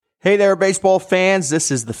Hey there, baseball fans.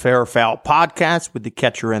 This is the Fair or Foul podcast with the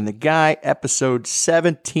catcher and the guy, episode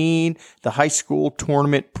 17, the high school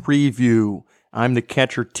tournament preview. I'm the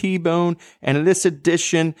catcher T-Bone, and in this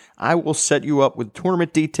edition, I will set you up with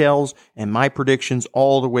tournament details and my predictions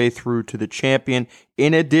all the way through to the champion.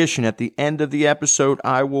 In addition, at the end of the episode,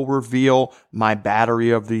 I will reveal my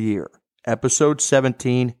battery of the year. Episode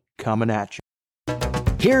 17 coming at you.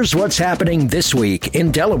 Here's what's happening this week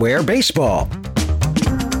in Delaware baseball.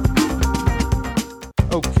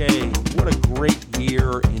 Okay, what a great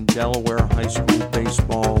year in Delaware high school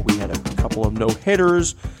baseball. We had a couple of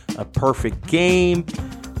no-hitters, a perfect game.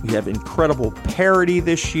 We have incredible parity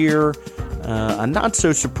this year. A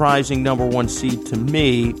not-so-surprising number one seed to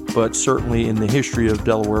me, but certainly in the history of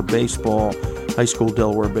Delaware baseball, high school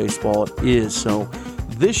Delaware baseball, it is. So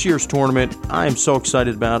this year's tournament, I am so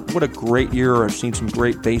excited about. What a great year. I've seen some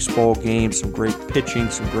great baseball games, some great pitching,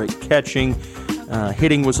 some great catching.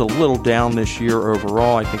 Hitting was a little down this year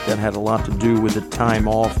overall. I think that had a lot to do with the time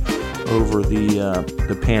off over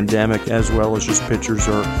the pandemic, as well as just pitchers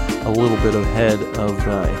are a little bit ahead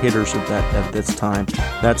of hitters at this time.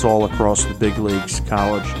 That's all across the big leagues,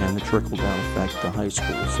 college, and the trickle-down effect to high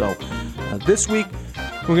school. So this week,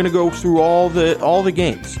 we're going to go through all the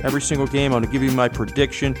games, every single game. I'm going to give you my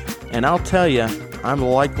prediction, and I'll tell you, I'm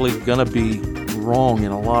likely going to be wrong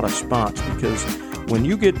in a lot of spots because when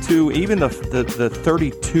you get to even the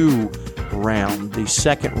 32 round, the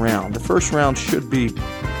second round, the first round should be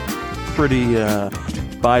pretty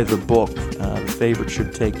by the book. The favorite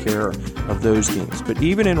should take care of those games. But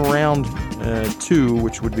even in round 2,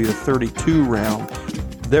 which would be the 32 round,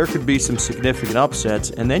 there could be some significant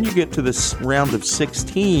upsets. And then you get to this round of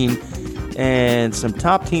 16, and some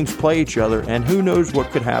top teams play each other, and who knows what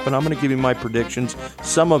could happen. I'm going to give you my predictions,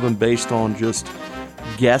 some of them based on just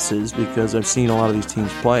guesses because I've seen a lot of these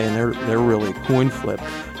teams play, and they're really a coin flip.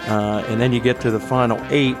 And then you get to the final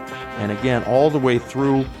 8, and again, all the way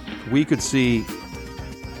through, we could see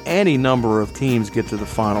any number of teams get to the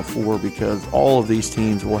final 4 because all of these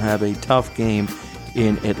teams will have a tough game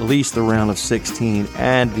in at least the round of 16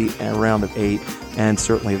 and the round of 8 and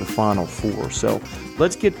certainly the final 4. So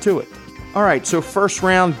let's get to it. All right, so first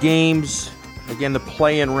round games, again, the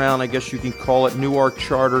play-in round, I guess you can call it. Newark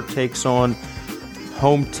Charter takes on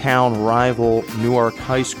hometown rival Newark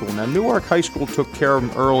High School. Now, Newark High School took care of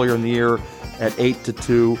them earlier in the year at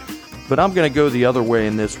 8-2, but I'm going to go the other way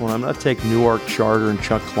in this one. I'm going to take Newark Charter, and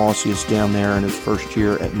Chuck Clausius down there in his first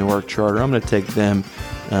year at Newark Charter. I'm going to take them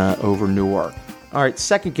over Newark. All right,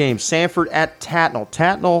 second game, Sanford at Tattnall.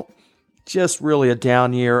 Tattnall, just really a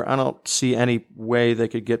down year. I don't see any way they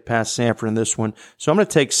could get past Sanford in this one. So I'm going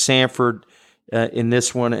to take Sanford in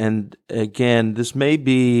this one. And again, this may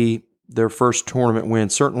be their first tournament win,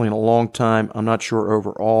 certainly in a long time. I'm not sure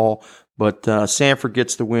overall, but Sanford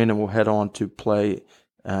gets the win, and we'll head on to play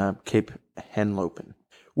Cape Henlopen.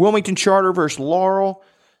 Wilmington Charter versus Laurel.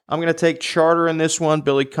 I'm going to take Charter in this one.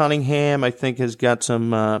 Billy Cunningham, I think, has got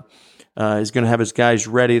some he's going to have his guys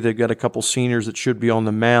ready. They've got a couple seniors that should be on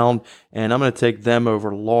the mound, and I'm going to take them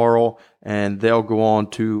over Laurel, and they'll go on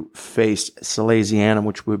to face Salesianum,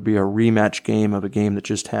 which would be a rematch game of a game that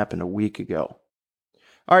just happened a week ago.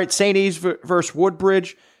 All right, St. E's versus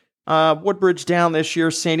Woodbridge. Woodbridge down this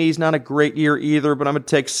year. St. E's not a great year either, but I'm going to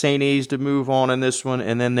take St. E's to move on in this one,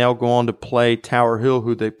 and then they'll go on to play Tower Hill,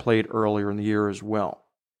 who they played earlier in the year as well.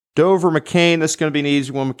 Dover, McCain, this is going to be an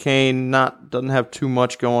easy one. McCain doesn't have too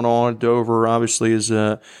much going on. Dover obviously is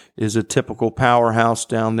a typical powerhouse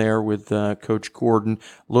down there with Coach Gordon.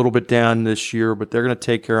 A little bit down this year, but they're going to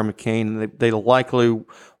take care of McCain. And they likely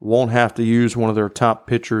won't have to use one of their top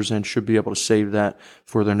pitchers and should be able to save that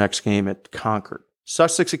for their next game at Concord.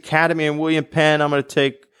 Sussex Academy and William Penn. I'm going to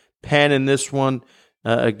take Penn in this one.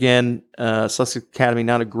 Again, Sussex Academy,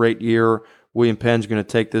 not a great year. William Penn's going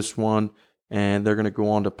to take this one, and they're going to go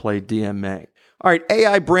on to play DMA. All right,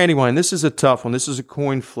 AI Brandywine. This is a tough one. This is a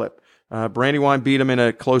coin flip. Brandywine beat them in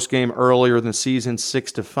a close game earlier in the season,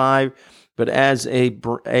 6-5. But as a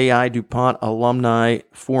AI DuPont alumni,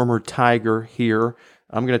 former Tiger here,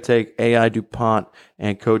 I'm going to take AI DuPont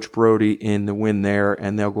and Coach Brody in the win there,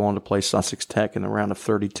 and they'll go on to play Sussex Tech in the round of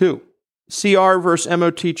 32. CR versus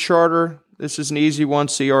MOT Charter. This is an easy one.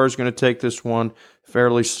 CR is going to take this one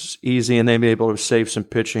fairly easy, and they may be able to save some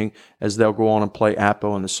pitching as they'll go on and play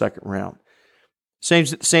Apo in the second round. Same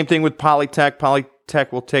thing with Polytech.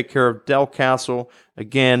 Polytech will take care of Del Castle.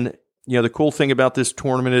 Again, the cool thing about this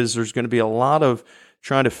tournament is there's going to be a lot of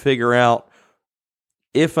trying to figure out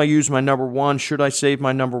if I use my number one, should I save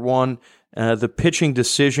my number one? The pitching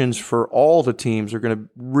decisions for all the teams are going to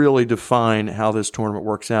really define how this tournament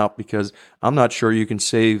works out, because I'm not sure you can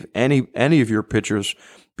save any of your pitchers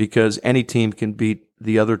because any team can beat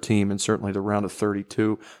the other team in certainly the round of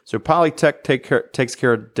 32. So Polytech takes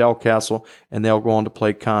care of Delcastle, and they'll go on to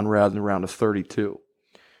play Conrad in the round of 32.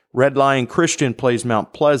 Red Lion Christian plays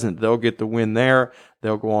Mount Pleasant. They'll get the win there.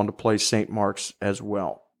 They'll go on to play St. Mark's as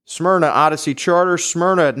well. Smyrna Odyssey Charter.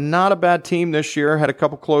 Smyrna, not a bad team this year. Had a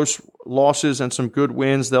couple close losses and some good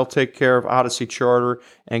wins. They'll take care of Odyssey Charter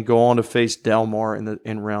and go on to face Delmar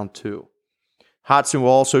in round 2. Hodson will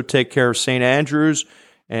also take care of St. Andrews,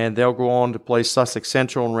 and they'll go on to play Sussex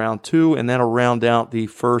Central in round 2, and that'll round out the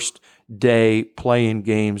first day play-in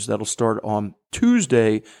games that'll start on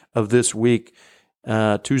Tuesday of this week,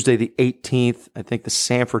 Tuesday the 18th. I think the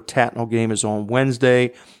Sanford-Tatnall game is on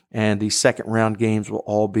Wednesday, and the second round games will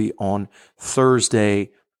all be on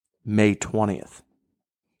Thursday, May 20th.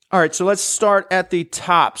 All right, so let's start at the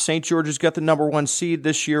top. St. George's got the number 1 seed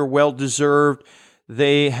this year, well-deserved.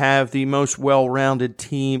 They have the most well-rounded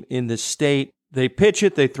team in the state. They pitch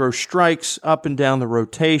it, they throw strikes up and down the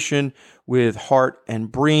rotation with Hart and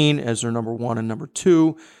Breen as their number 1 and number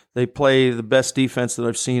 2. They play the best defense that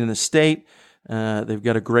I've seen in the state. They've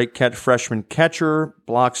got a great freshman catcher,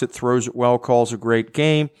 blocks it, throws it well, calls a great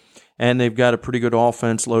game. And they've got a pretty good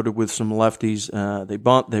offense loaded with some lefties. They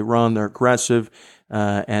bunt, they run, they're aggressive,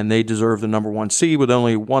 and they deserve the number 1 seed with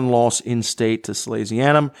only 1 loss in state to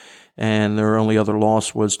Salesianum. And their only other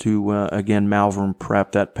loss was to, again, Malvern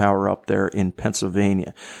Prep, that power up there in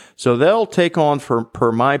Pennsylvania. So they'll take on,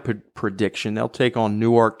 per my prediction, they'll take on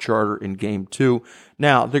Newark Charter in Game 2.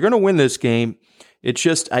 Now, they're going to win this game. It's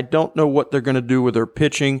just I don't know what they're going to do with their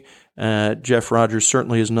pitching. Jeff Rogers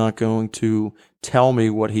certainly is not going to tell me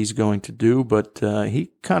what he's going to do, but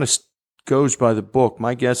he kind of goes by the book.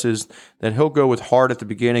 My guess is that he'll go with Hart at the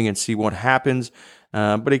beginning and see what happens.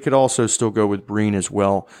 But he could also still go with Breen as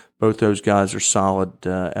well. Both those guys are solid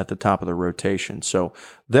at the top of the rotation. So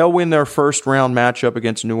they'll win their first round matchup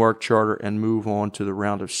against Newark Charter and move on to the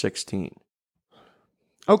round of 16.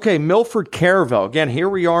 Okay, Milford Caravel. Again, here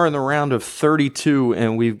we are in the round of 32,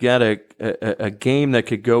 and we've got a game that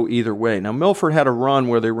could go either way. Now, Milford had a run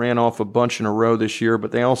where they ran off a bunch in a row this year,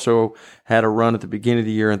 but they also had a run at the beginning of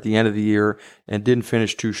the year and at the end of the year and didn't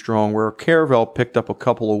finish too strong, where Caravel picked up a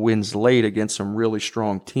couple of wins late against some really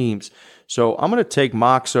strong teams. So I'm going to take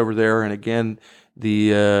Mox over there, and again,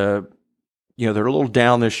 they're a little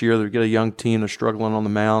down this year. They've got a young team. They're struggling on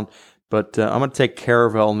the mound. But I'm going to take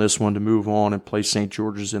Caravel in this one to move on and play St.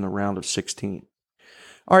 George's in the round of 16.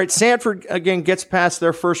 All right, Sanford, again, gets past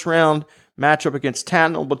their first round matchup against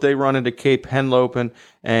Tatnall, but they run into Cape Henlopen,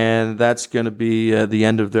 and that's going to be the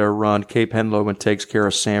end of their run. Cape Henlopen takes care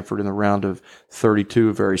of Sanford in the round of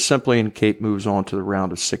 32 very simply, and Cape moves on to the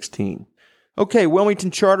round of 16. Okay,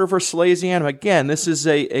 Wilmington Charter versus Salesianum. Again, this is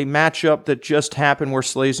a matchup that just happened where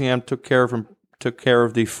Salesianum took care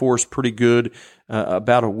of the Force pretty good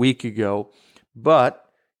about a week ago. But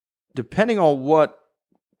depending on what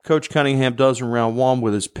Coach Cunningham does in round 1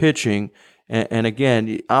 with his pitching, and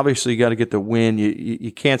again, obviously you got to get the win.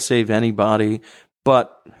 You can't save anybody,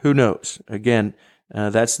 but who knows? Again,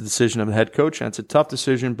 that's the decision of the head coach, and it's a tough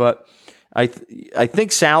decision, but I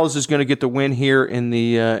think Salas is going to get the win here in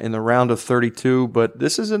the round of 32, but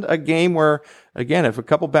this isn't a game where, again, if a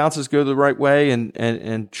couple bounces go the right way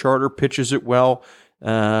and Charter pitches it well,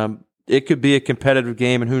 it could be a competitive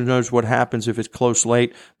game, and who knows what happens if it's close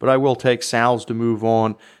late. But I will take Sal's to move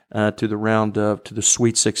on to the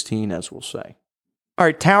Sweet 16, as we'll say. All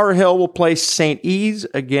right, Tower Hill will play St. E's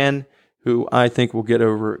again, who I think will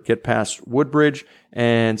get past Woodbridge,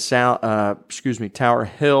 and Tower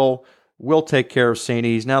Hill will take care of St.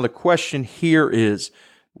 E's. Now the question here is,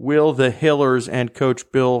 will the Hillers and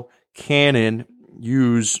Coach Bill Cannon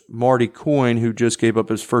use Marty Coyne, who just gave up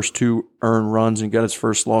his first 2 earned runs and got his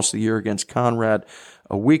first loss of the year against Conrad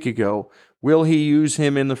a week ago? Will he use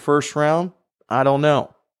him in the first round? I don't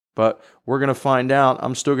know, but we're going to find out.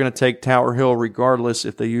 I'm still going to take Tower Hill regardless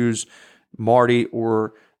if they use Marty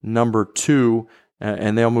or number 2,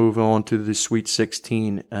 and they'll move on to the Sweet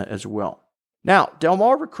 16 as well. Now,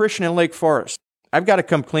 Delmarva Christian and Lake Forest. I've got to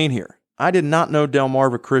come clean here. I did not know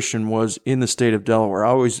Delmarva Christian was in the state of Delaware.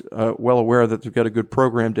 I was well aware that they've got a good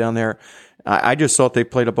program down there. I just thought they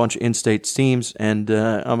played a bunch of in-state teams, and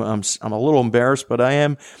I'm a little embarrassed, but I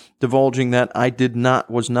am divulging that I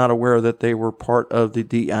was not aware that they were part of the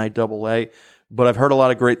DIAA. But I've heard a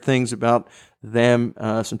lot of great things about them,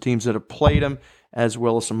 some teams that have played them, as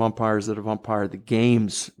well as some umpires that have umpired the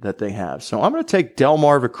games that they have. So I'm going to take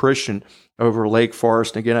Delmarva Christian over Lake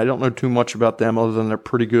Forest. Again, I don't know too much about them other than they're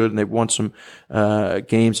pretty good, and they've won some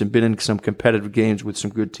games and been in some competitive games with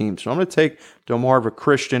some good teams. So I'm going to take Delmarva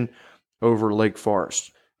Christian over Lake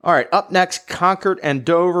Forest. All right, up next, Concord and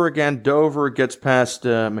Dover. Again, Dover gets past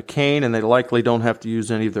McCain, and they likely don't have to use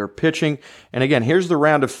any of their pitching. And again, here's the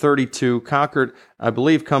round of 32. Concord, I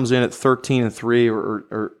believe, comes in at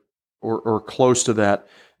 13-3 or close to that.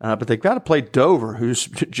 But they've got to play Dover, who's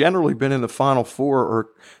generally been in the Final Four, or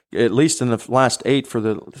at least in the last 8 for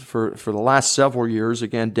the last several years.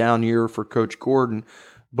 Again, down year for Coach Gordon,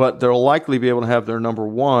 but they'll likely be able to have their number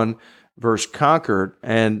one versus Concord,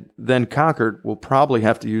 and then Concord will probably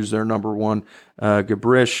have to use their number one,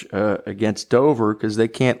 Gabrish, against Dover, because they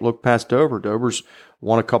can't look past Dover. Dover's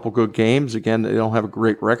won a couple good games. Again, they don't have a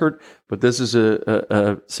great record, but this is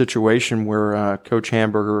a situation where Coach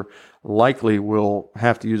Hamburger likely will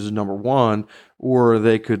have to use his number one, or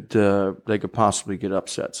they could possibly get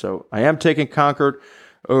upset. So I am taking Concord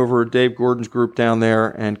over Dave Gordon's group down there,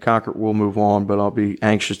 and Concord will move on, but I'll be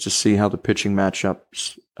anxious to see how the pitching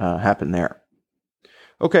matchups happen there.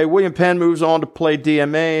 Okay, William Penn moves on to play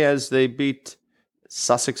DMA as they beat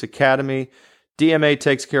Sussex Academy. DMA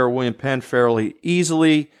takes care of William Penn fairly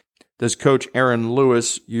easily. Does Coach Aaron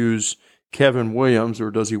Lewis use Kevin Williams, or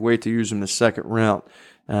does he wait to use him in the second round?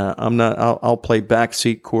 I'll play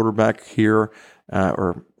backseat quarterback here,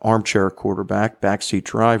 or armchair quarterback, backseat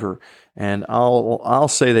driver. And I'll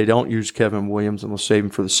say they don't use Kevin Williams, and they'll save him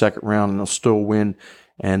for the second round, and they'll still win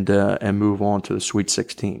and move on to the Sweet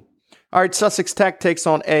 16. All right, Sussex Tech takes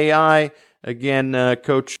on AI. Again,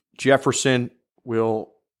 Coach Jefferson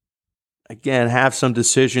will, again, have some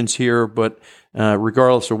decisions here, but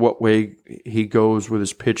regardless of what way he goes with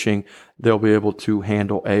his pitching, they'll be able to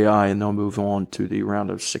handle AI, and they'll move on to the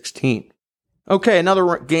round of 16. Okay,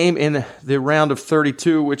 another game in the round of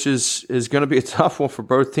 32, which is going to be a tough one for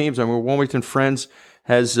both teams. I mean, Wilmington Friends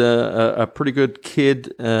has a pretty good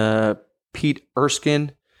kid, Pete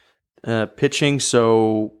Erskine, pitching,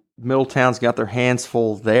 so Middletown's got their hands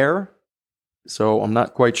full there. So I'm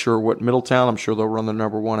not quite sure what Middletown. I'm sure they'll run the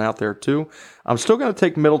number one out there too. I'm still going to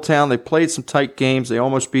take Middletown. They played some tight games. They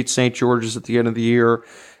almost beat St. George's at the end of the year,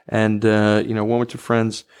 and Wilmington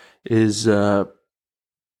Friends is a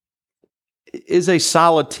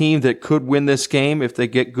solid team that could win this game if they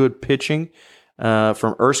get good pitching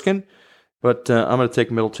from Erskine. But I'm going to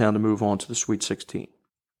take Middletown to move on to the Sweet 16.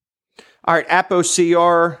 All right, Apo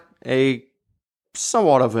CR, a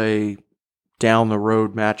somewhat of a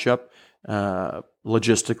down-the-road matchup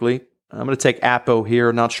logistically. I'm going to take Apo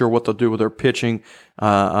here. Not sure what they'll do with their pitching.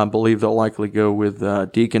 I believe they'll likely go with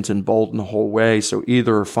Deacons and Bolden the whole way, so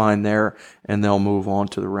either are fine there, and they'll move on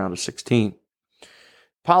to the round of 16.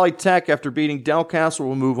 Polytech, after beating Delcastle,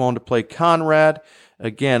 will move on to play Conrad.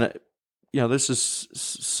 Again, this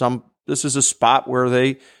is a spot where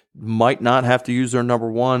they might not have to use their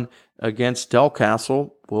number one against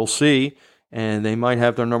Delcastle. We'll see. And they might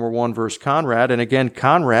have their number one versus Conrad. And again,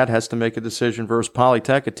 Conrad has to make a decision versus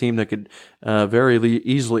Polytech, a team that could very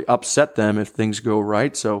easily upset them if things go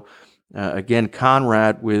right. So, again,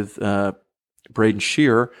 Conrad with Braden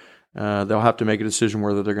Shear, they'll have to make a decision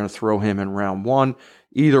whether they're going to throw him in round one.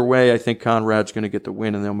 Either way, I think Conrad's going to get the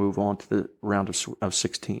win, and they'll move on to the round of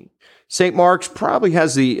 16. St. Mark's probably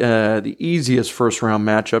has the easiest first-round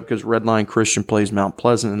matchup because Red Lion Christian plays Mount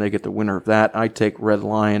Pleasant, and they get the winner of that. I take Red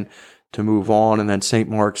Lion to move on, and then St.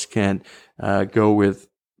 Mark's can go with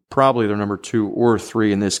probably their number 2 or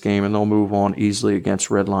 3 in this game, and they'll move on easily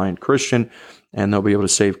against Red Lion Christian, and they'll be able to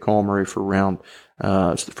save Calmary for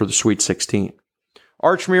for the Sweet 16.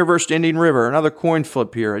 Archmere versus Indian River, another coin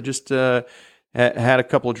flip here. I just had a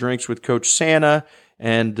couple of drinks with Coach Santa,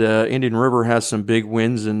 and Indian River has some big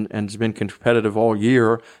wins and has been competitive all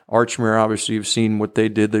year. Archmere, obviously, you've seen what they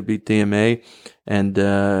did. They beat DMA and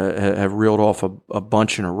have reeled off a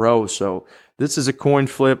bunch in a row. So this is a coin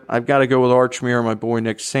flip. I've got to go with Archmere, my boy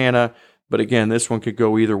Nick Santa. But again, this one could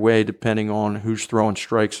go either way depending on who's throwing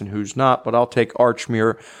strikes and who's not. But I'll take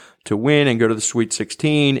Archmere to win and go to the Sweet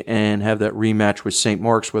 16 and have that rematch with St.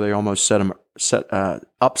 Mark's where they almost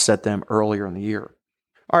upset them earlier in the year.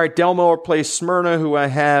 All right, Delmar plays Smyrna, who I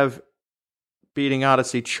have beating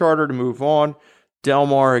Odyssey Charter to move on.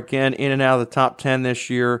 Delmar, again, in and out of the top 10 this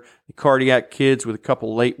year. The Cardiac Kids with a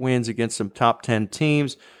couple late wins against some top 10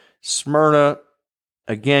 teams. Smyrna,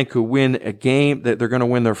 again, could win a game. They're going to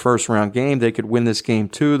win their first-round game. They could win this game,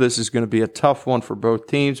 too. This is going to be a tough one for both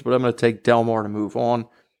teams, but I'm going to take Delmar to move on.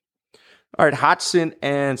 All right, Hodson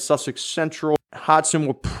and Sussex Central. Hodson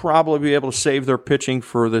will probably be able to save their pitching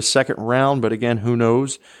for the second round, but again, who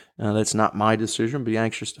knows? That's not my decision. Be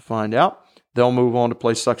anxious to find out. They'll move on to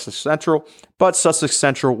play Sussex Central, but Sussex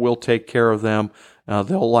Central will take care of them.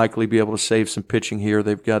 They'll likely be able to save some pitching here.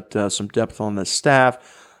 They've got some depth on the staff.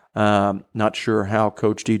 Not sure how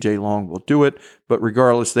Coach DJ Long will do it, but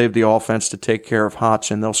regardless, they have the offense to take care of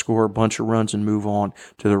Hodson. They'll score a bunch of runs and move on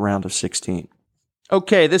to the round of 16.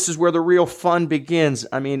 Okay, this is where the real fun begins.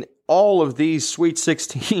 I mean, all of these Sweet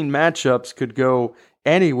 16 matchups could go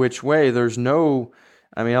any which way.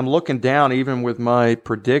 I'm looking down even with my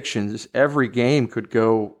predictions. Every game could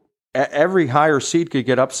go, every higher seed could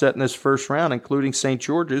get upset in this first round, including St.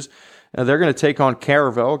 George's. They're going to take on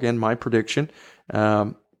Caravel, again, my prediction.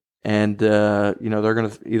 They're going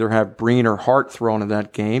to either have Breen or Hart thrown in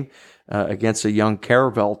that game against a young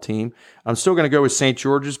Caravel team. I'm still going to go with St.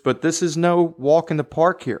 George's, but this is no walk in the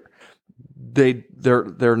park here. They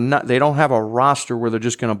don't have a roster where they're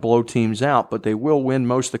just going to blow teams out, but they will win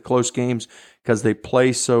most of the close games because they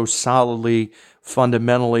play so solidly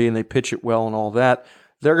fundamentally and they pitch it well and all that.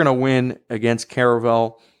 They're going to win against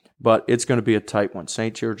Caravel, but it's going to be a tight one.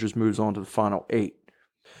 St. George's moves on to the final 8.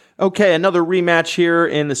 Okay, another rematch here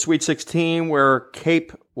in the Sweet 16 where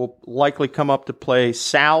Cape will likely come up to play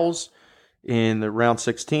Sal's in the round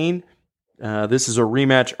 16. This is a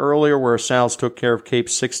rematch earlier where Sal's took care of Cape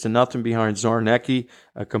 6-0 behind Zarnecki,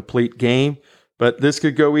 a complete game. But this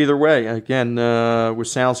could go either way. Again, with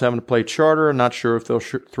Sal's having to play Charter, I'm not sure if they'll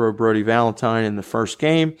throw Brody Valentine in the first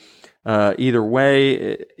game. Either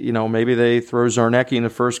way, maybe they throw Zarnecki in the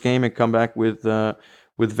first game and come back with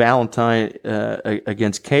Valentine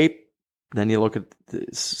against Cape. Then you look at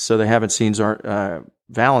so they haven't seen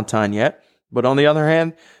Valentine yet. But on the other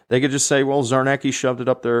hand, they could just say, well, Zarnecki shoved it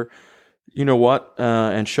up there,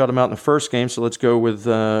 and shut him out in the first game. So let's go with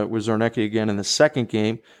Zarnecki again in the second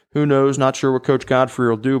game. Who knows? Not sure what Coach Godfrey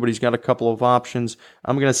will do, but he's got a couple of options.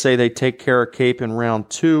 I'm going to say they take care of Cape in round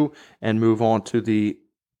 2 and move on to the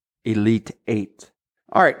Elite 8.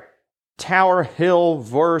 All right, Tower Hill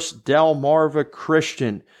versus Delmarva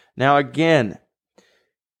Christian. Now, again,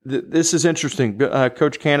 this is interesting.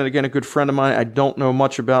 Coach Cannon, again, a good friend of mine. I don't know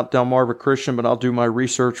much about Delmarva Christian, but I'll do my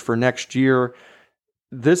research for next year.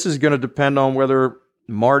 This is going to depend on whether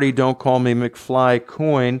Marty Don't Call Me McFly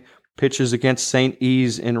Coyne pitches against St.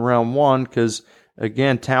 E's in round 1 because,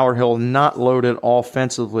 again, Tower Hill not loaded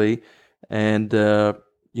offensively, and they're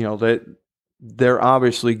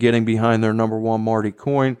obviously getting behind their number 1 Marty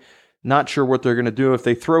Coyne. Not sure what they're going to do. If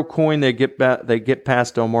they throw Coyne, they get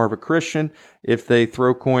past Delmarva Christian. If they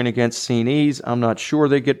throw Coyne against St. E's, I'm not sure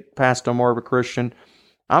they get past Delmarva Christian.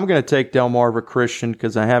 I'm going to take Delmarva Christian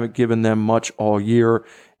because I haven't given them much all year.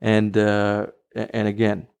 And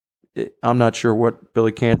again, I'm not sure what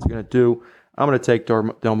Billy Cant's going to do. I'm going to take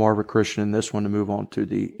Delmarva Christian in this one to move on to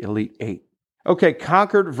the Elite 8. Okay,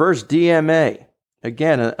 Concord versus DMA.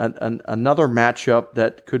 Again, another matchup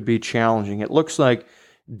that could be challenging. It looks like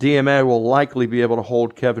DMA will likely be able to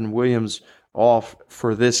hold Kevin Williams off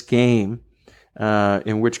for this game,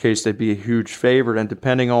 in which case they'd be a huge favorite. And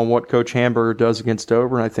depending on what Coach Hamburger does against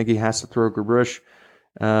Auburn, I think he has to throw Gabrush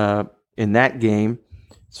in that game.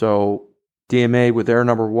 So DMA with their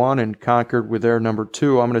number 1 and Concord with their number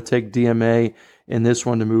 2. I'm going to take DMA in this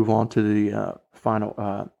one to move on to the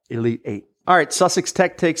final Elite 8. All right, Sussex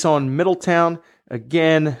Tech takes on Middletown.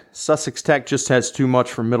 Again, Sussex Tech just has too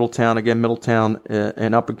much for Middletown. Again, Middletown,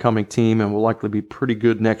 an up-and-coming team, and will likely be pretty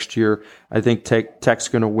good next year. I think Tech's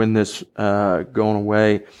going to win this going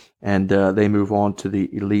away, and they move on to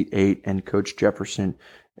the Elite 8, and Coach Jefferson,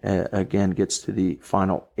 again, gets to the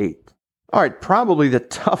final 8. All right, probably the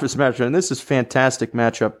toughest matchup, and this is a fantastic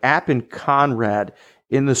matchup, App and Conrad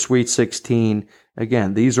in the Sweet 16.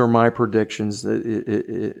 Again, these are my predictions.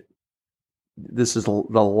 This is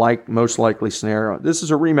the most likely scenario. This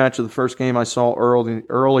is a rematch of the first game I saw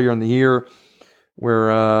earlier in the year,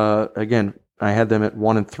 where again I had them at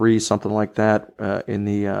 1-3, something like that, in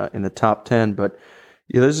the top 10. But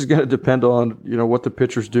this is going to depend on what the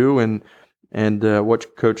pitchers do and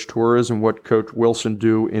what Coach Torres and what Coach Wilson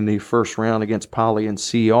do in the first round against Poly and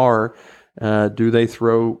CR. Do they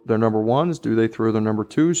throw their number 1s? Do they throw their number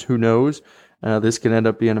 2s? Who knows? This could end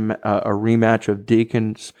up being a rematch of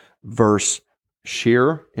Deacons versus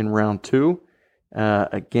Shearer in round 2.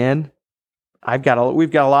 Again, we've got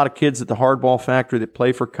a lot of kids at the Hardball Factory that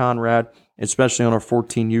play for Conrad, especially on our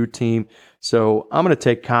 14U team. So I'm going to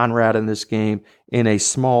take Conrad in this game in a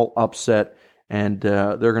small upset, and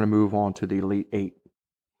they're going to move on to the Elite 8.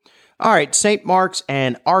 All right, St. Mark's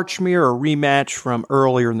and Archmere, a rematch from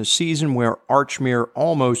earlier in the season where Archmere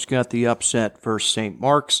almost got the upset versus St.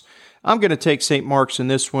 Mark's. I'm going to take St. Mark's in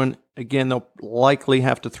this one. Again, they'll likely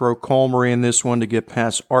have to throw Colmery in this one to get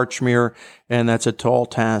past Archmere, and that's a tall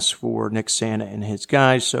task for Nick Santa and his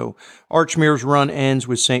guys. So Archmere's run ends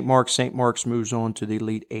with St. Mark's. St. Mark's moves on to the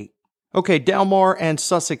Elite 8. Okay, Delmar and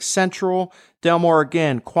Sussex Central. Delmar,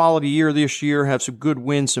 again, quality year this year, have some good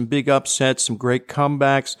wins, some big upsets, some great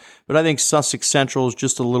comebacks, but I think Sussex Central is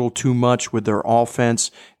just a little too much with their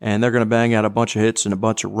offense, and they're going to bang out a bunch of hits and a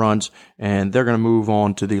bunch of runs, and they're going to move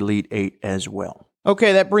on to the Elite Eight as well.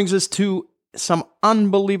 Okay, that brings us to some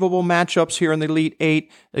unbelievable matchups here in the Elite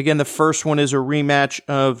Eight. Again, the first one is a rematch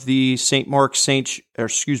of the St. George's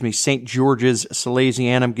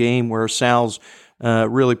Salesianum game where Sal's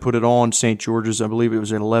really put it on St. George's. I believe it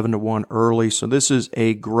was at 11-1 early. So this is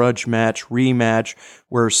a grudge match, rematch,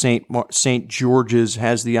 where St. George's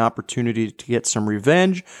has the opportunity to get some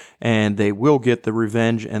revenge, and they will get the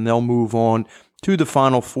revenge, and they'll move on to the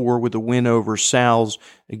Final Four with a win over Sal's.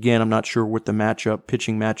 Again, I'm not sure what the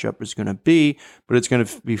pitching matchup is going to be, but it's going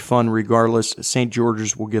to be fun regardless. St.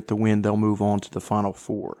 George's will get the win. They'll move on to the Final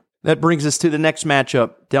Four. That brings us to the next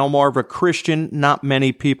matchup, Delmarva Christian. Not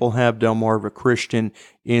many people have Delmarva Christian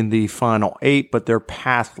in the Final Eight, but their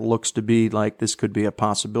path looks to be like this could be a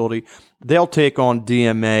possibility. They'll take on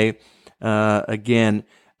DMA. Again,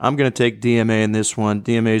 I'm going to take DMA in this one.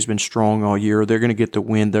 DMA has been strong all year. They're going to get the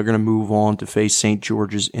win. They're going to move on to face St.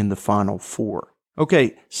 George's in the Final Four.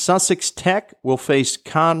 Okay, Sussex Tech will face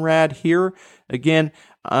Conrad here. Again,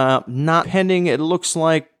 not pending. It looks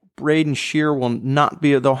like Braden Shear will not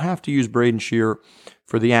be. They'll have to use Braden Shear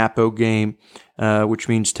for the Apo game, which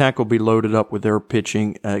means Tech will be loaded up with their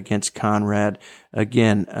pitching against Conrad.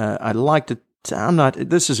 Again, I'd like to.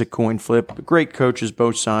 This is a coin flip. Great coaches,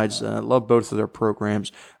 both sides. Love both of their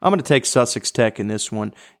programs. I'm going to take Sussex Tech in this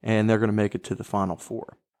one, and they're going to make it to the Final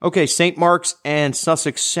Four. Okay, St. Mark's and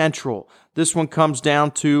Sussex Central. This one comes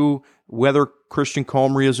down to whether Christian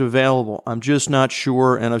Comrie is available. I'm just not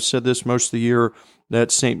sure, and I've said this most of the year,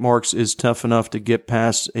 that St. Mark's is tough enough to get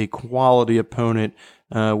past a quality opponent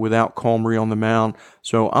without Comrie on the mound.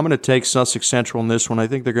 So I'm going to take Sussex Central in this one. I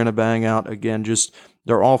think they're going to bang out, again, just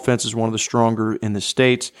their offense is one of the stronger in the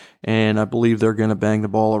States, and I believe they're going to bang the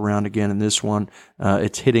ball around again in this one.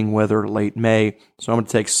 It's hitting weather late May, so I'm going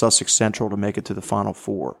to take Sussex Central to make it to the Final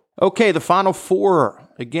Four. Okay, the Final Four,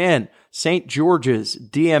 again, St. George's,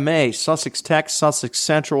 DMA, Sussex Tech, Sussex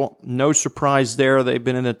Central. No surprise there. They've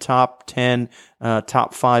been in the top 10,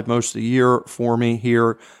 top 5 most of the year for me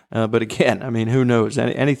here. But again, I mean, who knows?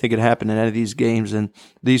 Anything could happen in any of these games, and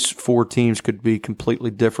these 4 teams could be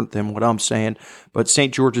completely different than what I'm saying. But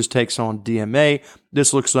St. George's takes on DMA.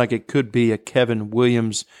 This looks like it could be a Kevin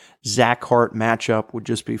Williams, Zach Hart matchup. Would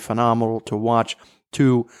just be phenomenal to watch.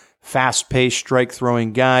 2 fast-paced,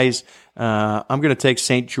 strike-throwing guys. I'm going to take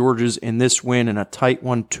St. George's in this win in a tight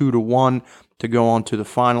one, 2-1, to go on to the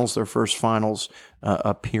finals, their first finals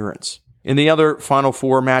appearance. In the other Final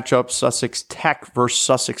Four matchup, Sussex Tech versus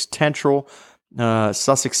Sussex Central.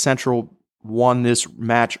 Sussex Central won this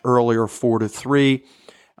match earlier, 4-3.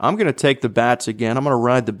 I'm going to take the bats again. I'm going to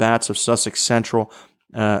ride the bats of Sussex Central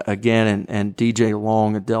again, and DJ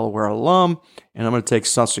Long, a Delaware alum, and I'm going to take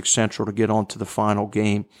Sussex Central to get on to the final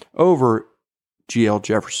game over GL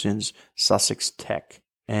Jefferson's Sussex Tech.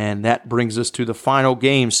 And that brings us to the final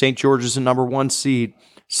game. St. George's the number 1 seed,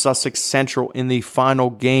 Sussex Central in the final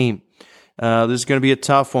game. This is going to be a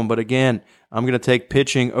tough one, but again, I'm going to take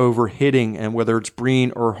pitching over hitting, and whether it's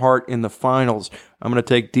Breen or Hart in the finals, I'm going to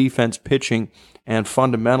take defense, pitching, and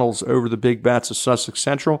fundamentals over the big bats of Sussex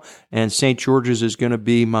Central, and St. George's is going to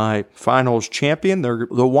be my finals champion. They're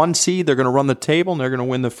the 1 seed. They're going to run the table, and they're going to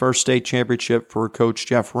win the first state championship for Coach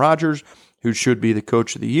Jeff Rogers, who should be the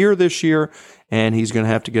coach of the year this year, and he's going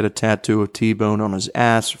to have to get a tattoo of T-Bone on his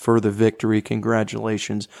ass for the victory.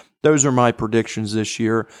 Congratulations. Those are my predictions this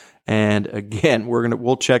year. And again,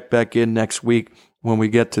 we'll check back in next week when we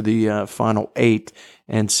get to the final 8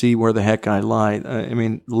 and see where the heck I lie. I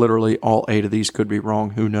mean, literally all 8 of these could be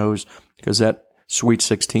wrong. Who knows? Because that Sweet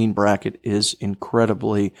 16 bracket is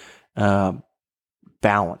incredibly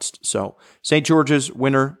balanced. So St. George's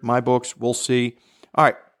winner, my books. We'll see. All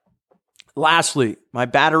right. Lastly, my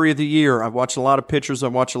battery of the year. I've watched a lot of pitchers.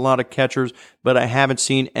 I've watched a lot of catchers, but I haven't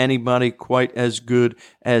seen anybody quite as good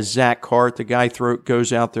as Zach Hart. The guy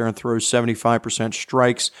goes out there and throws 75%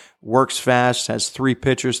 strikes, works fast, has 3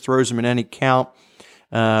 pitches, throws them in any count.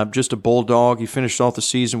 Just a bulldog. He finished off the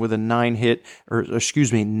season with a 9-inning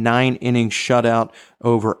shutout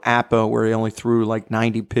over Apo, where he only threw like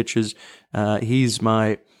 90 pitches. He's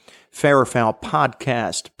my Fair or Foul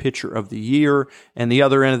podcast pitcher of the year. And the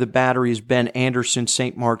other end of the battery is Ben Anderson,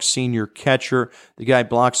 St. Mark's senior catcher. The guy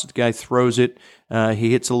blocks it, the guy throws it.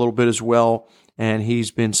 He hits a little bit as well, and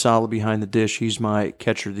he's been solid behind the dish. He's my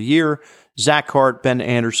catcher of the year. Zach Hart, Ben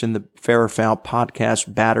Anderson, the Fair or Foul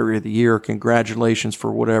podcast battery of the year. Congratulations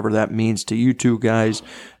for whatever that means to you two guys.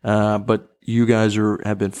 But you guys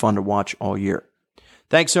have been fun to watch all year.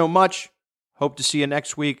 Thanks so much. Hope to see you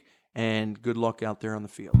next week, and good luck out there on the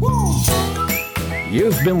field.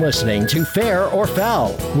 You've been listening to Fair or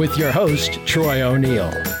Foul with your host, Troy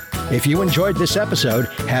O'Neill. If you enjoyed this episode,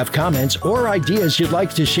 have comments or ideas you'd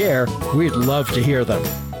like to share, we'd love to hear them.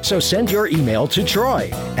 So send your email to Troy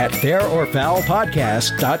at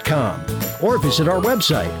fairorfoulpodcast.com or visit our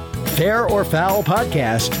website,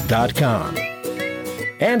 fairorfoulpodcast.com.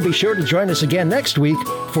 And be sure to join us again next week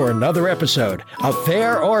for another episode of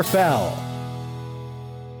Fair or Foul.